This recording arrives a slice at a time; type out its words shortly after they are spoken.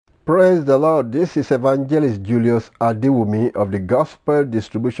Praise the Lord. This is Evangelist Julius Adewumi of the Gospel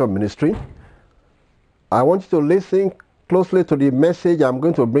Distribution Ministry. I want you to listen closely to the message I'm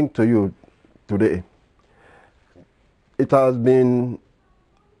going to bring to you today. It has been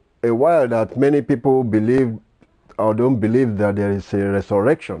a while that many people believe or don't believe that there is a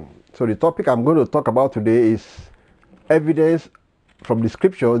resurrection. So the topic I'm going to talk about today is evidence from the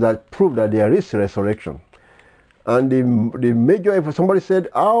scripture that prove that there is resurrection. And the major, if somebody said,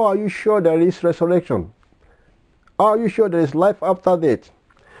 how are you sure there is resurrection? How are you sure there is life after death?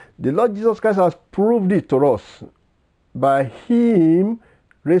 The Lord Jesus Christ has proved it to us by Him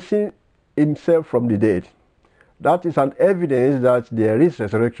raising Himself from the dead. That is an evidence that there is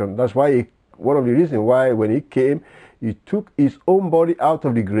resurrection. That's why one of the reasons why when He came, He took His own body out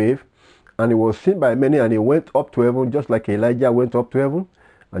of the grave and He was seen by many and He went up to heaven just like Elijah went up to heaven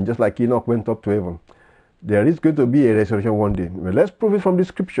and just like Enoch went up to heaven. There is going to be a resurrection one day. Well, let's prove it from the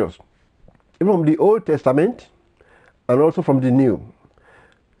scriptures, even from the Old Testament and also from the New.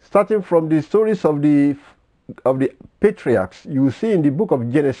 Starting from the stories of the patriarchs, you will see in the book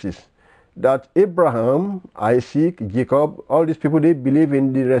of Genesis that Abraham, Isaac, Jacob, all these people, they believe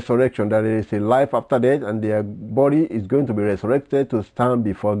in the resurrection, that there is a life after death and their body is going to be resurrected to stand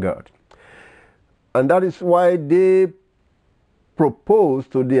before God. And that is why they propose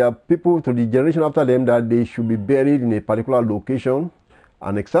to their people, to the generation after them, that they should be buried in a particular location.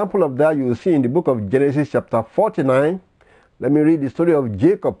 An example of that you will see in the book of Genesis chapter 49. Let me read the story of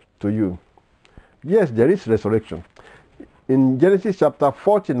Jacob to you. Yes, there is resurrection. In Genesis chapter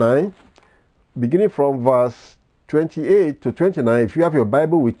 49, beginning from verse 28 to 29, if you have your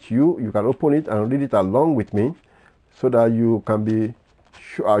Bible with you, you can open it and read it along with me so that you can be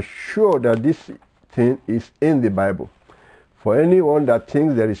sure that this thing is in the Bible. For anyone that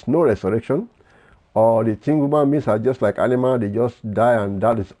thinks there is no resurrection, or they think human beings are just like animals, they just die and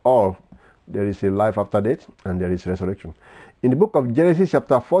that is all. There is a life after death and there is resurrection. In the book of Genesis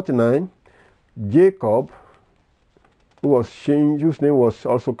chapter 49, Jacob, whose name was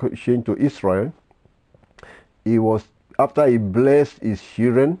also changed to Israel, after he blessed his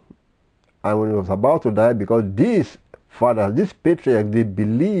children, and when he was about to die, because these fathers, these patriarchs, they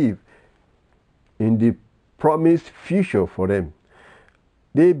believe in the promised future for them.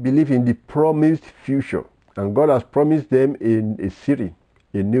 They believe in the promised future, and God has promised them in a city,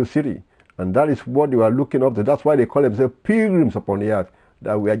 a new city, and that is what they were looking up to. That's why they call themselves pilgrims upon the earth,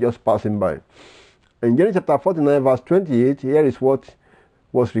 that we are just passing by. In Genesis chapter 49 verse 28, here is what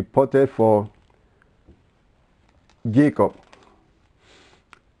was reported for Jacob.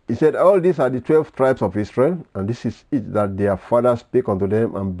 He said, all these are the 12 tribes of Israel, and this is it that their father spake unto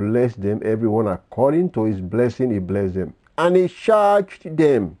them and blessed them, everyone according to his blessing he blessed them. And he charged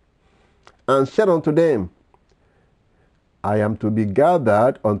them and said unto them, I am to be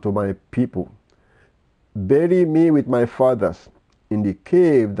gathered unto my people. Bury me with my fathers in the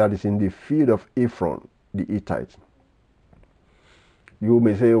cave that is in the field of Ephron the Hittite. You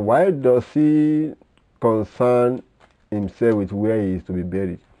may say, why does he concern himself with where he is to be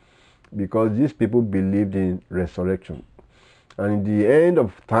buried? Because these people believed in resurrection. And in the end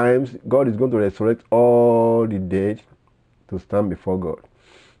of times, God is going to resurrect all the dead to stand before God.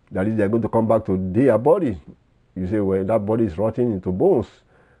 That is, they are going to come back to their body. You say, well, that body is rotting into bones.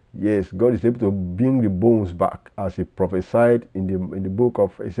 Yes, God is able to bring the bones back, as he prophesied in the book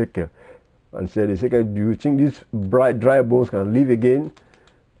of Ezekiel. And said, Ezekiel, do you think these dry bones can live again?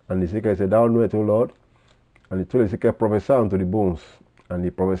 And Ezekiel said, thou knowest, O Lord. And he told Ezekiel, prophesy unto the bones. And he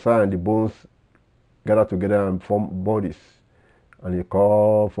prophesied, and the bones gathered together and formed bodies. And he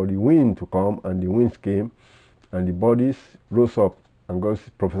called for the wind to come, and the winds came, and the bodies rose up. And God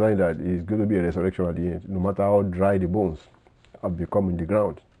prophesied that it's going to be a resurrection at the end, no matter how dry the bones have become in the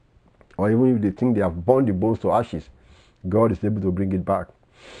ground. Or even if they think they have burned the bones to ashes, God is able to bring it back.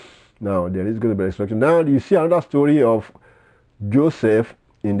 Now, there is going to be a resurrection. Now, you see another story of Joseph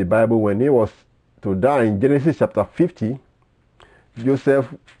in the Bible when he was to die in Genesis chapter 50. Joseph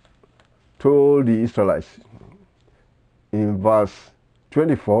told the Israelites in verse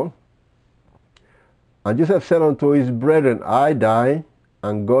 24, and Joseph said unto his brethren, I die,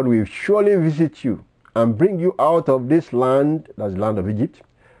 and God will surely visit you, and bring you out of this land, that's the land of Egypt,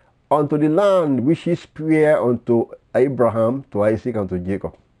 unto the land which he sware unto Abraham, to Isaac, and to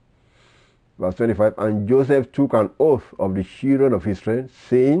Jacob. Verse 25, and Joseph took an oath of the children of Israel,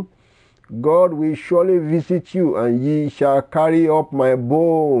 saying, God will surely visit you, and ye shall carry up my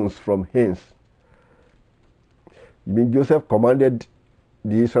bones from hence. Joseph commanded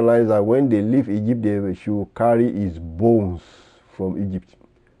the Israelites that when they leave Egypt, they should carry his bones from Egypt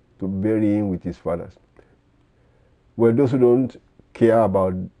to bury him with his fathers. Well, those who don't care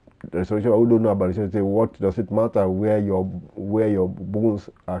about resurrection, who don't know about resurrection, say, what does it matter where your bones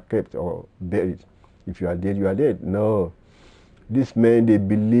are kept or buried? If you are dead, you are dead. No. These men, they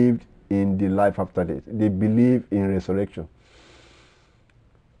believed in the life after death. They believe in resurrection.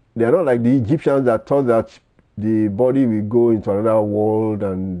 They are not like the Egyptians that thought that the body will go into another world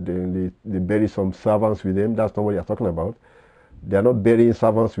and then they bury some servants with them. That's not what they are talking about. They are not burying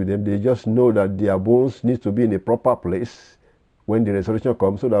servants with them. They just know that their bones need to be in a proper place when the resurrection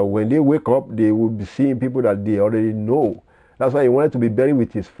comes, so that when they wake up, they will be seeing people that they already know. That's why he wanted to be buried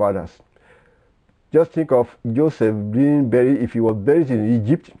with his fathers. Just think of Joseph being buried, if he was buried in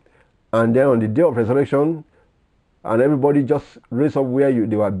Egypt, and then on the day of resurrection, and everybody just raised up where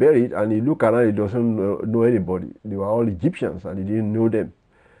they were buried, and he looked around, he doesn't know anybody. They were all Egyptians, and he didn't know them.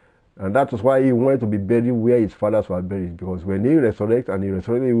 And that was why he wanted to be buried where his fathers were buried, because when he resurrected, he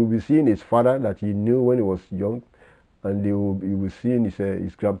will be seeing his father that he knew when he was young, and he will see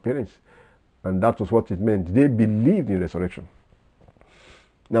his grandparents. And that was what it meant. They believed in resurrection.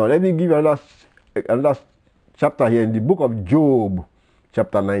 Now let me give you another chapter here in the book of Job,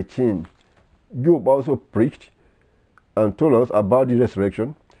 chapter 19. Job also preached and told us about the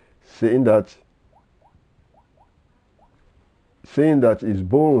resurrection, saying that his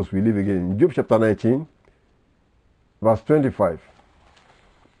bones will live again. In Job chapter 19, verse 25.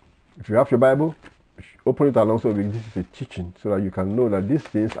 If you have your Bible, open it along, so this is a teaching, so that you can know that these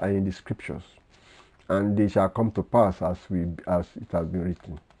things are in the scriptures, and they shall come to pass as it has been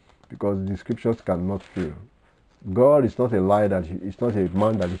written, because the scriptures cannot fail. God is not a lie it's not a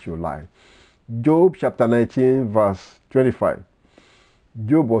man that he should lie. Job chapter 19, verse 25.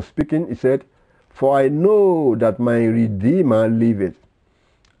 Job was speaking. He said, "For I know that my Redeemer liveth,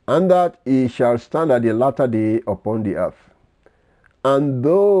 and that he shall stand at the latter day upon the earth. And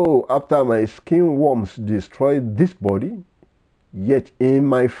though after my skin worms destroy this body, yet in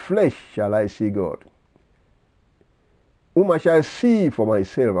my flesh shall I see God, whom I shall see for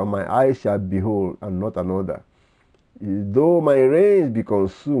myself, and my eyes shall behold, and not another, though my reins be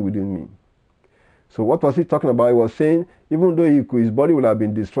consumed within me." So what was he talking about? He was saying, even though his body will have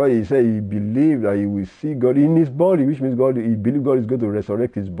been destroyed, he said he believed that he will see God in his body, which means he believed God is going to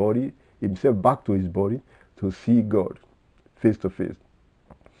resurrect his body, himself back to his body, to see God face to face.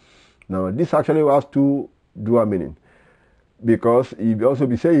 Now this actually has two dual meaning, because he also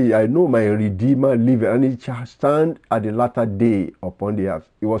be saying, "I know my Redeemer liveth, and he shall stand at the latter day upon the earth."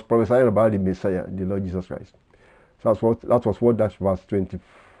 He was prophesying about the Messiah, the Lord Jesus Christ. So that was what that verse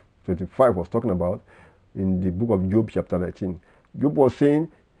 25 was talking about in the book of Job chapter 19. Job was saying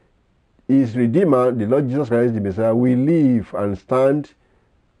his Redeemer, the Lord Jesus Christ, the Messiah, will live and stand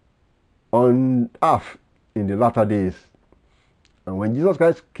on earth in the latter days. And when Jesus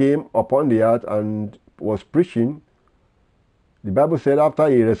Christ came upon the earth and was preaching, the Bible said after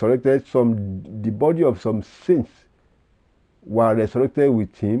he resurrected, the body of some saints were resurrected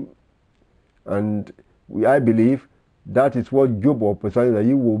with him. And I believe that is what Job was prophesying, that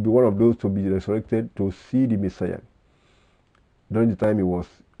he will be one of those to be resurrected to see the Messiah during the time he was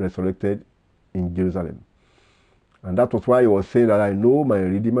resurrected in Jerusalem. And that was why he was saying that I know my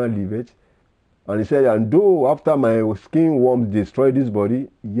Redeemer liveth. And he said, and though after my skin worms destroy this body,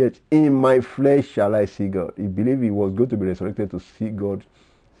 yet in my flesh shall I see God. He believed he was going to be resurrected to see God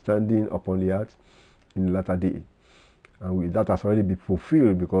standing upon the earth in the latter day. And that has already been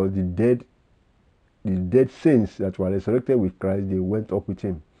fulfilled, because the dead saints that were resurrected with Christ, they went up with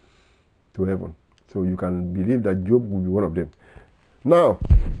him to heaven. So you can believe that Job will be one of them. Now,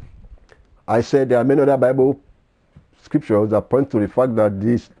 I said there are many other Bible scriptures that point to the fact that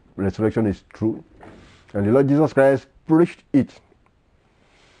this resurrection is true, and the Lord Jesus Christ preached it.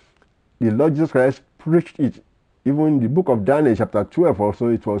 The Lord Jesus Christ preached it. Even in the book of Daniel chapter 12 also,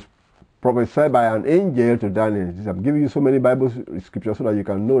 it was prophesied by an angel to Daniel. I'm giving you so many Bible scriptures so that you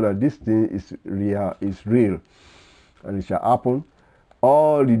can know that this thing is real, and it shall happen.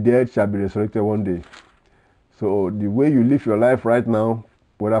 All the dead shall be resurrected one day. So the way you live your life right now,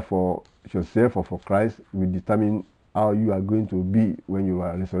 whether for yourself or for Christ, will determine how you are going to be when you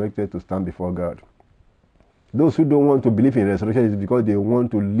are resurrected to stand before God. Those who don't want to believe in resurrection is because they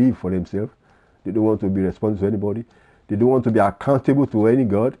want to live for themselves. They don't want to be responsible to anybody. They don't want to be accountable to any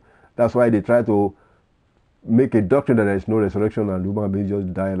God. That's why they try to make a doctrine that there is no resurrection and human beings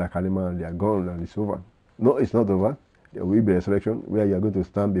just die like animals and they are gone and it's over. No, it's not over. There will be resurrection where you are going to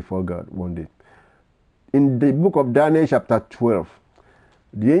stand before God one day. In the book of Daniel chapter 12,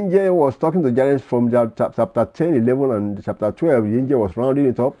 the angel was talking to Daniel from chapter 10, 11, and chapter 12. The angel was rounding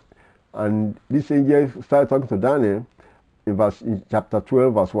it up, and this angel started talking to Daniel in chapter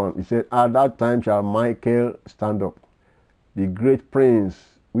 12, verse 1. He said, "At that time shall Michael stand up, the great prince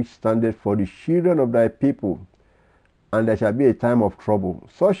which standeth for the children of thy people, and there shall be a time of trouble,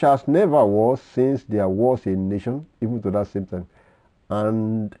 such as never was since there was a nation, even to that same time.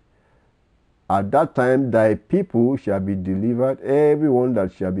 And at that time thy people shall be delivered, every one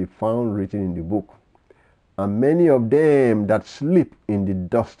that shall be found written in the book. And many of them that sleep in the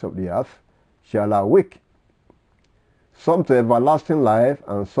dust of the earth shall awake, some to everlasting life,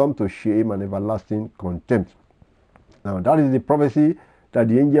 and some to shame and everlasting contempt. Now that is the prophecy that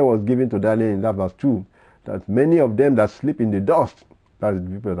the angel was giving to Daniel in that verse 2, that many of them that sleep in the dust, that is the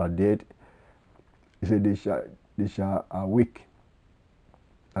people that are dead, he said they shall awake.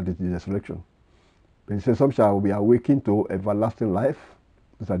 That is the resurrection. But he said some shall be awakened to everlasting life,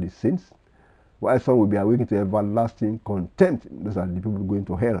 those are the saints, while some will be awakened to everlasting contempt, those are the people going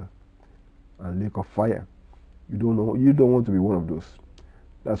to hell and lake of fire. You don't want to be one of those.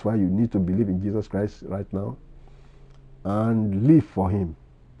 That's why you need to believe in Jesus Christ right now and live for him,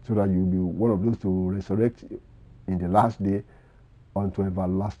 so that you'll be one of those to resurrect in the last day unto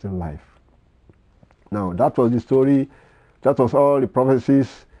everlasting life. Now that was the story, that was all the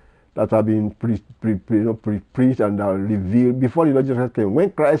prophecies that have been preached and revealed before the Lord Jesus Christ came.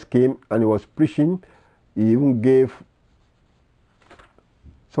 When Christ came and he was preaching, he even gave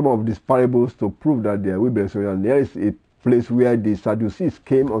some of these parables to prove that there will be resurrection. And there is a place where the Sadducees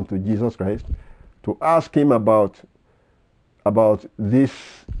came unto Jesus Christ to ask him about this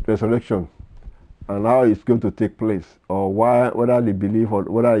resurrection and how it's going to take place, or whether they believe or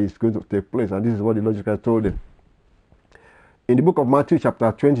whether it's going to take place. And this is what the Lord Jesus Christ told them. In the book of Matthew chapter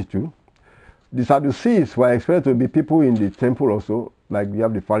 22, the Sadducees were expected to be people in the temple also, like we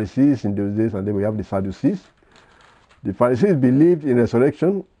have the Pharisees in those days, and then we have the Sadducees. The Pharisees believed in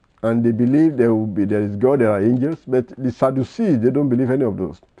resurrection, and they believed there is God, there are angels, but the Sadducees, they don't believe any of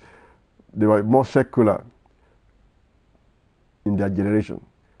those. They were more secular in their generation.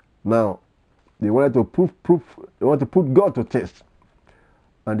 Now, they wanted to put God to test,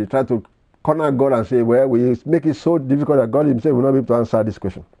 and they tried to corner God and say, well, we make it so difficult that God himself will not be able to answer this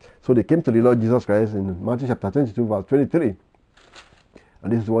question. So they came to the Lord Jesus Christ in Matthew chapter 22 verse 23,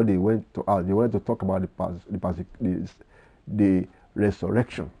 and this is what they went to ask. They wanted to talk about the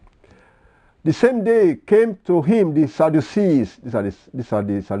resurrection. The same day came to him the Sadducees. These are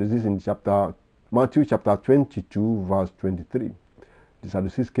the Sadducees in Matthew chapter 22 verse 23. The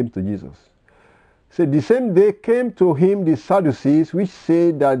Sadducees came to Jesus. So the same day came to him the Sadducees, which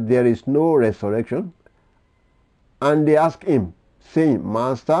say that there is no resurrection. And they asked him, saying,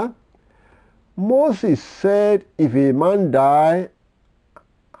 Master, Moses said, if a man die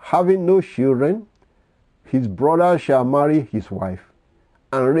having no children, his brother shall marry his wife,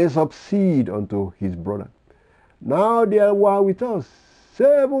 and raise up seed unto his brother. Now there were with us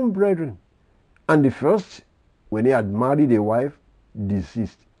 7 brethren, and the first, when he had married a wife,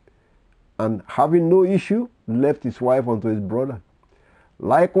 deceased, and having no issue, left his wife unto his brother.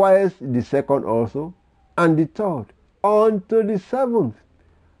 Likewise the second also, and the third, unto the 7th.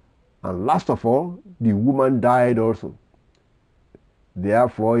 And last of all, the woman died also.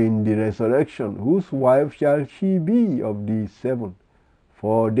 Therefore in the resurrection, whose wife shall she be of the 7?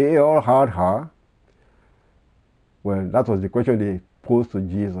 For they all had her. Well, that was the question they posed to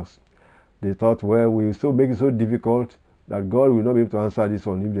Jesus. They thought, well, we will still make it so difficult that God will not be able to answer this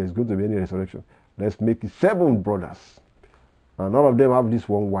one if there is going to be any resurrection. Let's make it 7 brothers, and all of them have this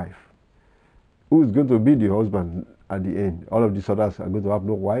one wife. Who is going to be the husband at the end? All of these others are going to have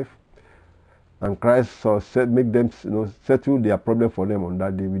no wife. And Christ said, make them settle their problem for them on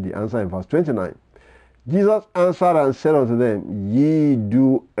that day with the answer in verse 29. Jesus answered and said unto them, Ye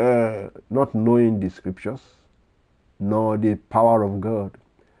do err, not knowing the scriptures, nor the power of God.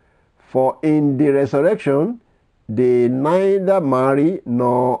 For in the resurrection they neither marry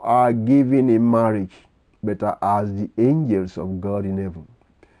nor are given in marriage, but are as the angels of God in heaven.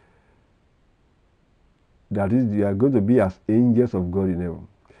 That is, they are going to be as angels of God in heaven.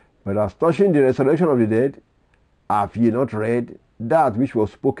 But as touching the resurrection of the dead, have ye not read that which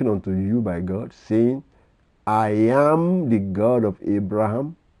was spoken unto you by God, saying, I am the God of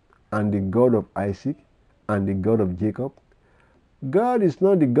Abraham, and the God of Isaac, and the God of Jacob? God is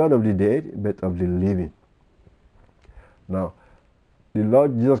not the God of the dead, but of the living. Now, the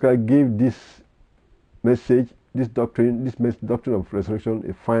Lord Jesus Christ gave this message, this doctrine of resurrection,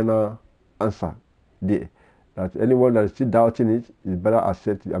 a final answer there. That anyone that is still doubting it is better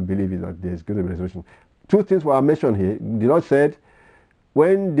accept and believe it, that there is going to be resurrection. 2 things were mentioned here. The Lord said,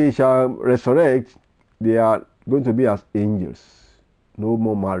 when they shall resurrect, they are going to be as angels. No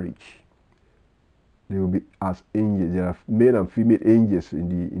more marriage. They will be as angels. There are male and female angels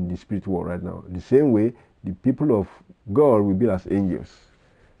in the spirit world right now. The same way, the people of God will be as angels.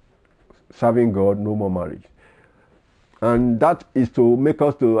 serving God, no more marriage. And that is to make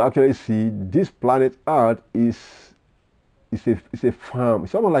us to actually see this planet Earth is a farm.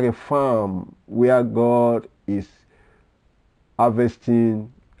 It's almost like a farm where God is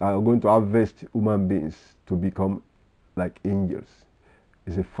harvesting, going to harvest human beings to become like angels.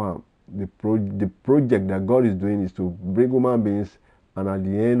 It's a farm. The project that God is doing is to bring human beings, and at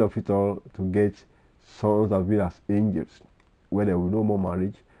the end of it all, to get sons that will be as angels, where there will be no more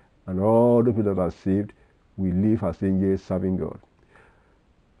marriage, and all the people that are saved will live as angels serving God.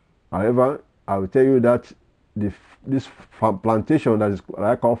 However, I will tell you that this farm plantation that is what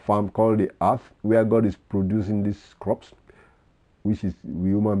I call farm, called the earth, where God is producing these crops, which is we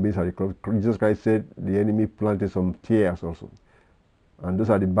human beings are the crops. Jesus Christ said the enemy planted some tares also, and those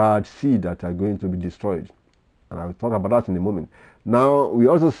are the bad seed that are going to be destroyed. And I will talk about that in a moment. Now we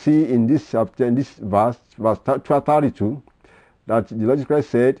also see in this chapter, in this verse 32, that the Lord Jesus Christ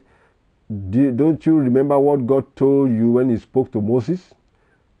said, "Don't you remember what God told you when He spoke to Moses?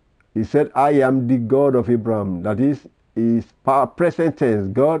 He said, I am the God of Abraham." That is present tense.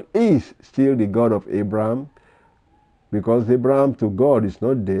 God is still the God of Abraham, because Abraham to God is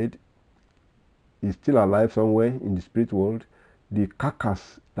not dead. He's still alive somewhere in the spirit world. The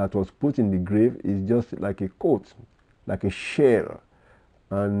carcass that was put in the grave is just like a coat, like a shell.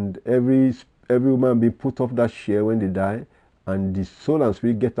 And every human being put off that shell when they die, and the soul and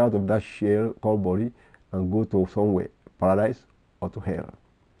spirit get out of that shell called body and go to somewhere, paradise or to hell.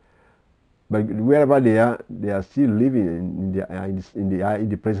 But wherever they are still living in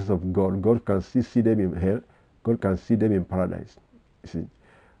the presence of God. God can still see them in hell. God can see them in paradise. You see,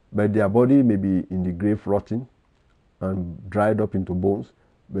 but their body may be in the grave rotting and dried up into bones.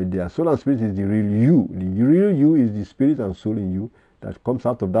 But their soul and spirit is the real you. The real you is the spirit and soul in you that comes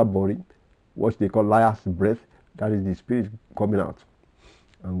out of that body, what they call liar's breath. That is the spirit coming out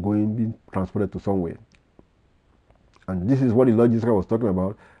and being transported to somewhere. And this is what the Lord Jesus was talking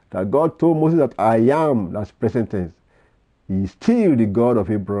about. That God told Moses that I am, that's present tense. He is still the God of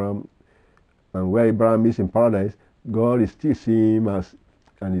Abraham. And where Abraham is in paradise, God is still seeing him as,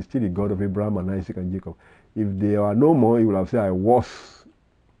 and he's still the God of Abraham and Isaac and Jacob. If there are no more, he will have said, I was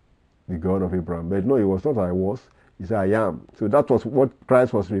the God of Abraham. But no, he was not I was. He said, I am. So that was what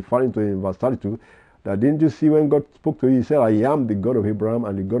Christ was referring to in verse 32. That didn't you see when God spoke to you, he said, I am the God of Abraham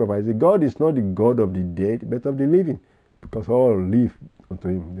and the God of Isaac. God is not the God of the dead, but of the living. Because all live unto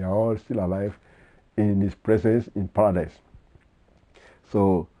him. They are all still alive in his presence in paradise.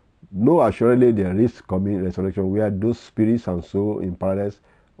 So, no, assuredly there is coming resurrection where those spirits and soul in paradise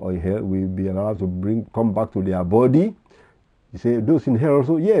or in hell will be allowed to come back to their body. You say, those in hell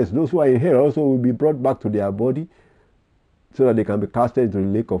also? Yes, those who are in hell also will be brought back to their body so that they can be casted into the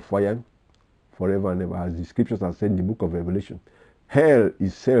lake of fire forever and ever, as the scriptures have said in the book of Revelation. Hell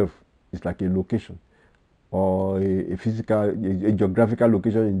itself is like a location, or a physical, a geographical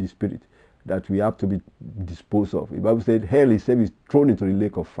location in the spirit that we have to be disposed of. The Bible said hell itself is thrown into the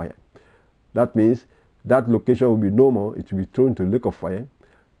lake of fire. That means that location will be no more. It will be thrown into the lake of fire.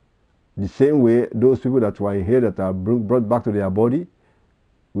 The same way, those people that were in here that are brought back to their body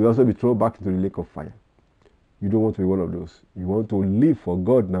will also be thrown back into the lake of fire. You don't want to be one of those. You want to live for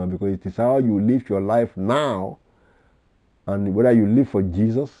God now, because it is how you live your life now, and whether you live for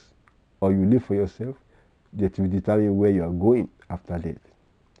Jesus or you live for yourself, that will determine where you are going after death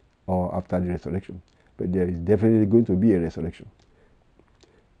or after the resurrection. But there is definitely going to be a resurrection.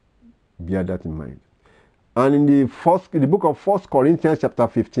 Bear that in mind. And in the book of 1 Corinthians chapter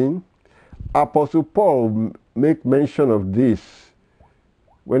 15, Apostle Paul make mention of this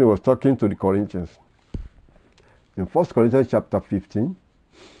when he was talking to the Corinthians. In 1 Corinthians chapter 15,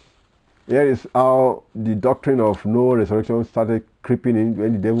 here is how the doctrine of no resurrection started creeping in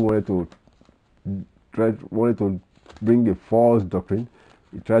when the devil wanted to bring a false doctrine.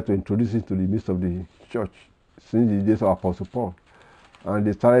 He tried to introduce it to the midst of the church since the days of Apostle Paul. And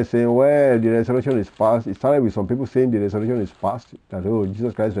they started saying, well, the resurrection is past. It started with some people saying the resurrection is past, that, oh,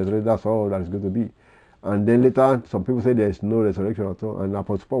 Jesus Christ resurrected, that's all that is going to be. And then later, some people say there is no resurrection at all. And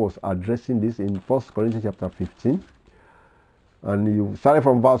Apostle Paul was addressing this in 1 Corinthians chapter 15. And he started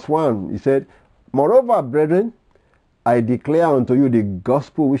from verse 1. He said, moreover, brethren, I declare unto you the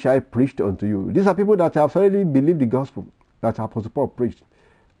gospel which I preached unto you. These are people that have already believed the gospel that Apostle Paul preached.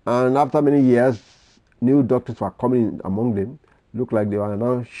 And after many years, new doctrines were coming in among them. Looked like they were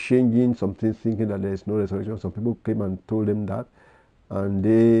now changing something, thinking that there is no resurrection. Some people came and told them that, and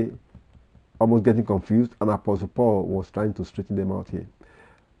they almost getting confused, and Apostle Paul was trying to straighten them out here.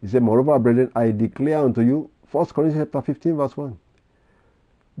 He said, moreover, brethren, I declare unto you, 1 Corinthians chapter 15, verse 1,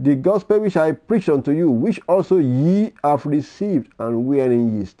 the gospel which I preached unto you, which also ye have received, and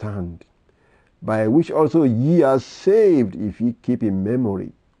wherein ye stand, by which also ye are saved, if ye keep in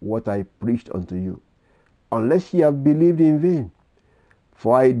memory what I preached unto you, unless ye have believed in vain.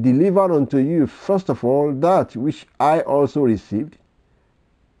 For I delivered unto you first of all that which I also received,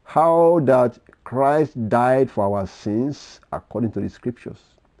 how that Christ died for our sins according to the Scriptures,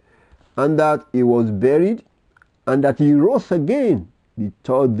 and that he was buried, and that he rose again the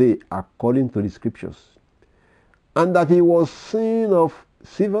third day according to the Scriptures, and that he was seen of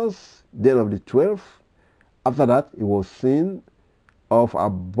Cephas, then of the 12. After that, he was seen of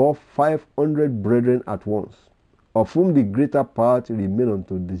above 500 brethren at once, of whom the greater part remain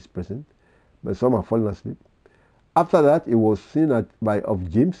unto this present, but some have fallen asleep. After that, he was seen of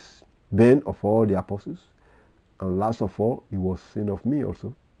James, then of all the apostles, and last of all, he was seen of me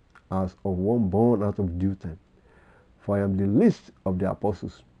also, as of one born out of due time. For I am the least of the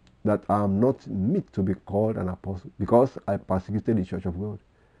apostles, that I am not meet to be called an apostle, because I persecuted the church of God.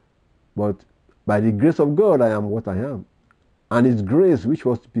 But by the grace of God I am what I am. And his grace which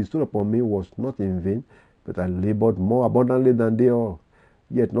was bestowed upon me was not in vain, but I labored more abundantly than they all.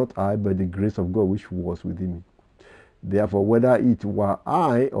 Yet not I, but the grace of God which was within me. Therefore, whether it were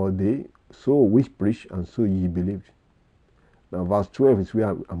I or they, so we preach, and so ye believed. Now verse 12 is where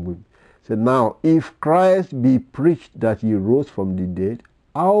I'm going. It said, now if Christ be preached that he rose from the dead,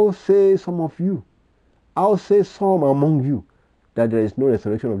 I'll say some of you, I'll say some among you, that there is no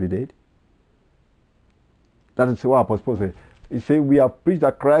resurrection of the dead. That is what Apostle Paul said. He said, we have preached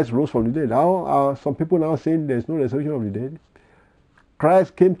that Christ rose from the dead. How are some people now saying there is no resurrection of the dead?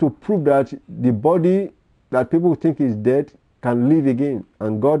 Christ came to prove that the body that people think is dead can live again,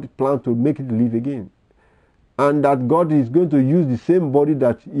 and God planned to make it live again. And that God is going to use the same body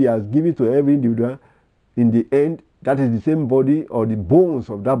that he has given to every individual in the end. That is the same body, or the bones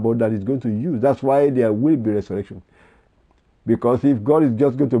of that body, that is going to use. That's why there will be resurrection. Because if God is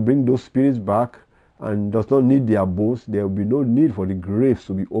just going to bring those spirits back and does not need their bones, there will be no need for the graves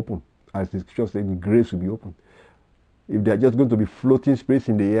to be open. As the scripture says, the graves will be open. If they are just going to be floating spirits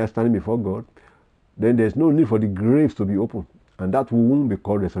in the air standing before God, then there's no need for the graves to be open. And that won't be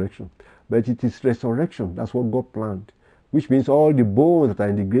called resurrection. But it is resurrection. That's what God planned. Which means all the bones that are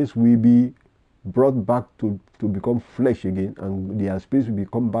in the graves will be brought back to become flesh again, and their spirits will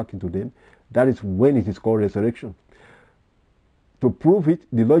come back into them. That is when it is called resurrection. To prove it,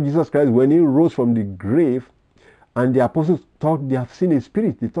 the Lord Jesus Christ, when he rose from the grave, and the apostles thought they have seen a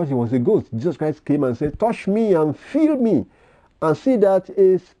spirit, they thought he was a ghost. Jesus Christ came and said, touch me and feel me, and see that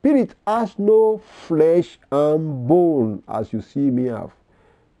a spirit has no flesh and bone as you see me have.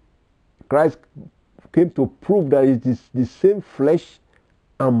 Christ came to prove that it is the same flesh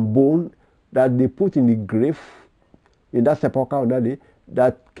and bone that they put in the grave, in that sepulchre on that day,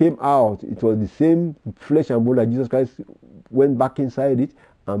 that came out. It was the same flesh and bone that Jesus Christ went back inside it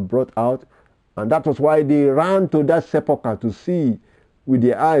and brought out. And that was why they ran to that sepulchre to see with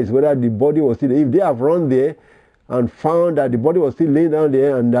their eyes whether the body was still there. If they have run there and found that the body was still laying down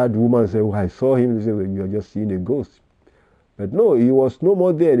there, and that woman said, oh, I saw him, they said, well, you are just seeing a ghost. But no, he was no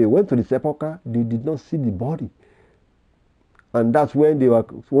more there. They went to the sepulchre, they did not see the body. And that's when they were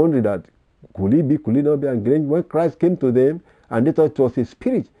wondering that, could he be, could he not be? And when Christ came to them, and they thought it was a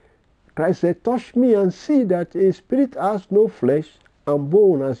spirit, Christ said, touch me and see that a spirit has no flesh and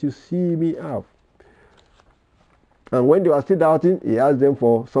bone as you see me have. And when they were still doubting, he asked them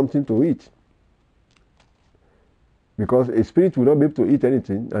for something to eat. Because a spirit would not be able to eat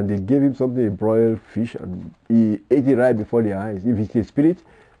anything, and they gave him something, a broiled fish, and he ate it right before their eyes. If it's a spirit,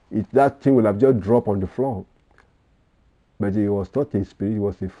 that thing will have just dropped on the floor. But it was not a spirit, it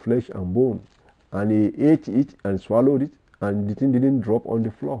was a flesh and bone. And he ate it and swallowed it, and the thing didn't drop on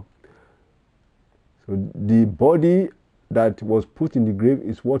the floor. So the body that was put in the grave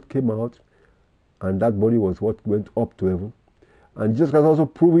is what came out, and that body was what went up to heaven. And Jesus Christ also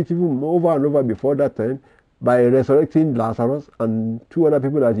proved it even over and over before that time by resurrecting Lazarus and two other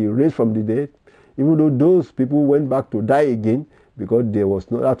people that he raised from the dead, even though those people went back to die again, because that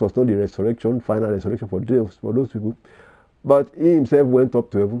was not the resurrection, final resurrection for those people. But he himself went up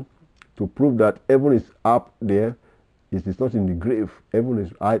to heaven to prove that heaven is up there. It is not in the grave. Heaven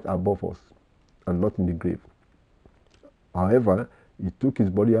is right above us and not in the grave. However, he took his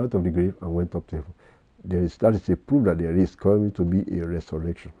body out of the grave and went up to heaven. That is a proof that there is going to be a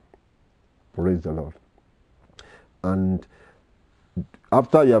resurrection. Praise the Lord. And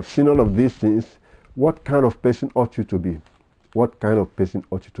after you have seen all of these things, what kind of person ought you to be? What kind of person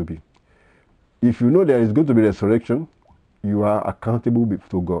ought you to be? If you know there is going to be resurrection, you are accountable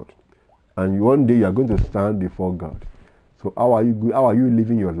to God. And one day you are going to stand before God. So how are you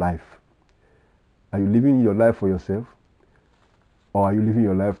living your life? Are you living your life for yourself? Or are you living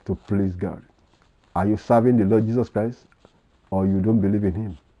your life to please God? Are you serving the Lord Jesus Christ, or you don't believe in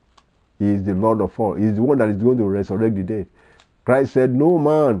him? He is the Lord of all. He is the one that is going to resurrect the dead. Christ said, no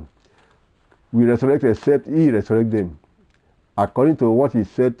man will resurrect except he resurrect them. According to what he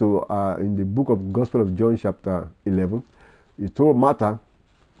said to in the book of Gospel of John chapter 11, he told Martha,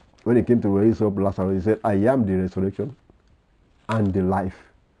 when he came to raise up Lazarus, he said, I am the resurrection and the life.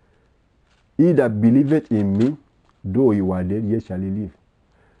 He that believeth in me, though he were dead, yet shall he live.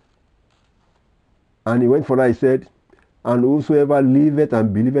 And he went further, he said, and whosoever liveth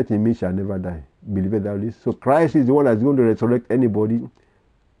and believeth in me shall never die. Believeth thou this? So Christ is the one that's going to resurrect anybody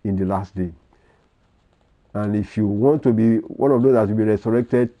in the last day. And if you want to be one of those that will be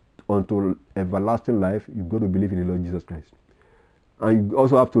resurrected unto everlasting life, you've got to believe in the Lord Jesus Christ. And you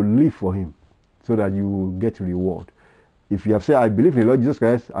also have to live for him so that you will get reward. If you have said, I believe in the Lord Jesus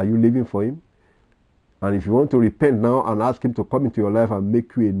Christ, are you living for him? And if you want to repent now and ask him to come into your life and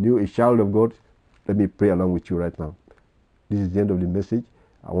make you a child of God, let me pray along with you right now. This is the end of the message.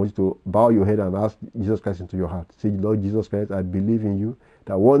 I want you to bow your head and ask Jesus Christ into your heart. Say, Lord Jesus Christ, I believe in you,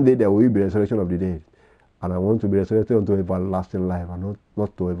 that one day there will be resurrection of the dead. And I want to be resurrected unto everlasting life and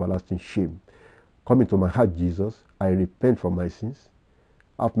not to everlasting shame. Come into my heart, Jesus. I repent for my sins.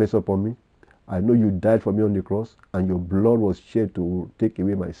 Have mercy upon me. I know you died for me on the cross and your blood was shed to take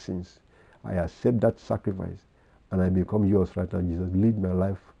away my sins. I accept that sacrifice and I become yours right now, Jesus. Lead my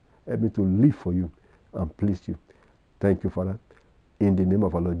life. Help me to live for you and please you. Thank you, Father, in the name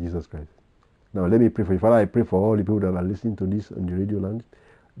of our Lord Jesus Christ. Now let me pray for you. Father, I pray for all the people that are listening to this on the radio land,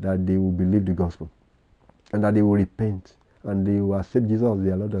 that they will believe the gospel and that they will repent and they will accept Jesus as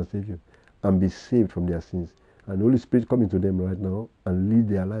their Lord and Savior and be saved from their sins. And the Holy Spirit come into them right now and lead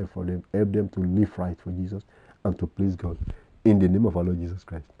their life for them. Help them to live right for Jesus and to please God in the name of our Lord Jesus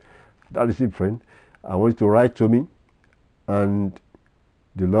Christ. That is it, friend. I want you to write to me and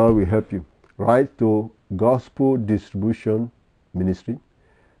the Lord will help you. Write to Gospel Distribution Ministry,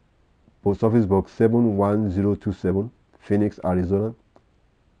 Post Office Box 71027, Phoenix, Arizona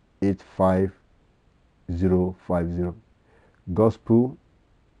 85050. Gospel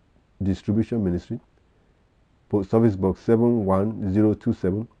Distribution Ministry, Post Office Box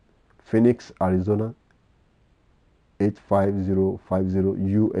 71027, Phoenix, Arizona 85050,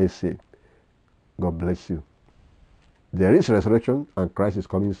 USA. God bless you. There is resurrection and Christ is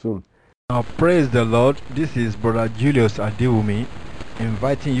coming soon. Now praise the Lord. This is Brother Julius Adewumi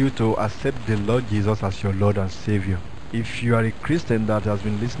inviting you to accept the Lord Jesus as your Lord and Savior. If you are a Christian that has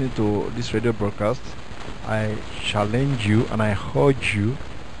been listening to this radio broadcast, I challenge you and I urge you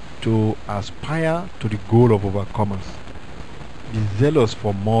to aspire to the goal of overcomers. Be zealous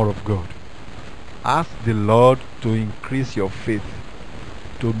for more of God. Ask the Lord to increase your faith,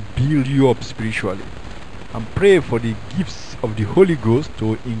 to build you up spiritually, and pray for the gifts of the Holy Ghost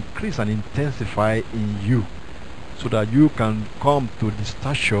to increase and intensify in you, so that you can come to the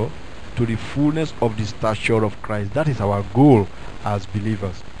stature, to the fullness of the stature of Christ. That is our goal as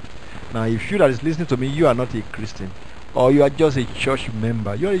believers. Now, if you that is listening to me, you are not a Christian, or you are just a church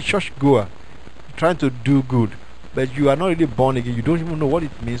member, you are a church goer, trying to do good, but you are not really born again, you don't even know what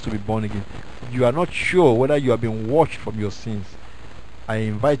it means to be born again, you are not sure whether you have been washed from your sins, I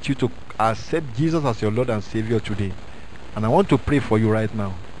invite you to accept Jesus as your Lord and Savior today. And I want to pray for you right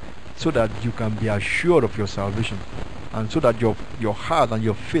now, so that you can be assured of your salvation, and so that your heart and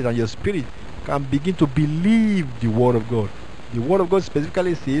your faith and your spirit can begin to believe the Word of God. The Word of God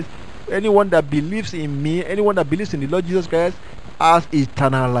specifically says, anyone that believes in me, anyone that believes in the Lord Jesus Christ has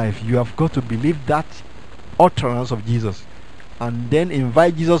eternal life. You have got to believe that utterance of Jesus, and then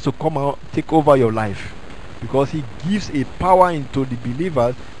invite Jesus to come out, take over your life, because he gives a power into the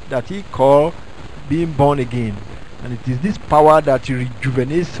believers that he calls being born again. And it is this power that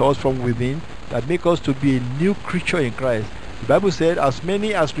rejuvenates us from within, that makes us to be a new creature in Christ. The Bible said, as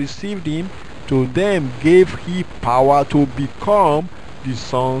many as received him, to them gave he power to become the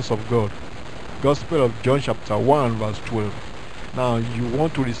sons of God. Gospel of John chapter 1 verse 12. Now you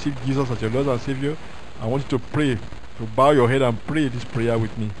want to receive Jesus as your Lord and Savior, I want you to pray, to bow your head and pray this prayer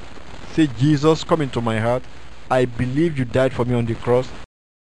with me. Say, Jesus, come into my heart. I believe you died for me on the cross.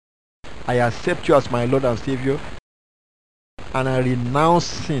 I accept you as my Lord and Savior, and I renounce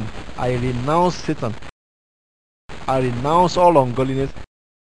sin. I renounce Satan. I renounce all ungodliness,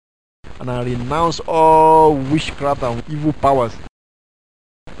 and I renounce all witchcraft and evil powers,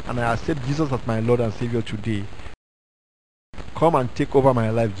 and I accept Jesus as my Lord and Savior today. Come and take over my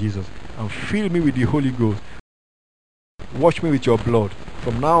life, Jesus, and fill me with the Holy Ghost. Wash me with your blood.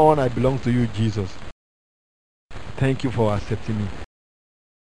 From now on, I belong to you, Jesus. Thank you for accepting me.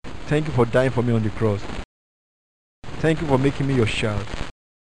 Thank you for dying for me on the cross. Thank you for making me your child.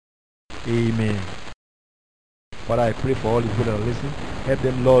 Amen. Father, I pray for all the people that are listening. Help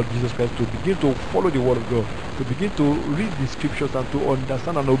them, Lord Jesus Christ, to begin to follow the word of God, to begin to read the scriptures and to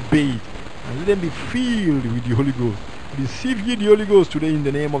understand and obey it, and let them be filled with the Holy Ghost. Receive ye the Holy Ghost today in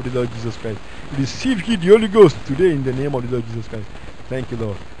the name of the Lord Jesus Christ. Receive ye the Holy Ghost today in the name of the Lord Jesus Christ. Thank you,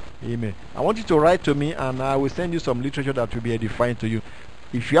 Lord. Amen. I want you to write to me, and I will send you some literature that will be edifying to you.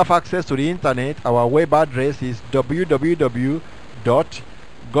 If you have access to the internet, our web address is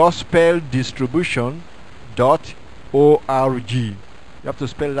www.gospeldistribution.org. You have to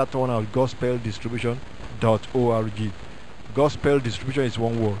spell that one out, gospeldistribution.org. Gospel distribution is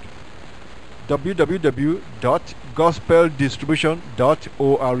one word.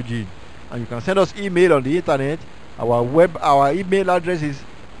 www.gospeldistribution.org. And you can send us email on the internet. Our email address is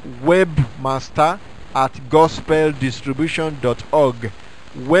webmaster@gospeldistribution.org.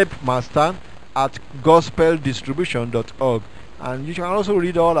 webmaster@gospeldistribution.org. And you can also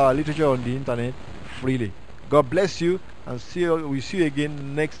read all our literature on the internet freely. God bless you, and we'll see you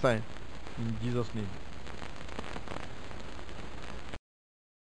again next time. In Jesus' name.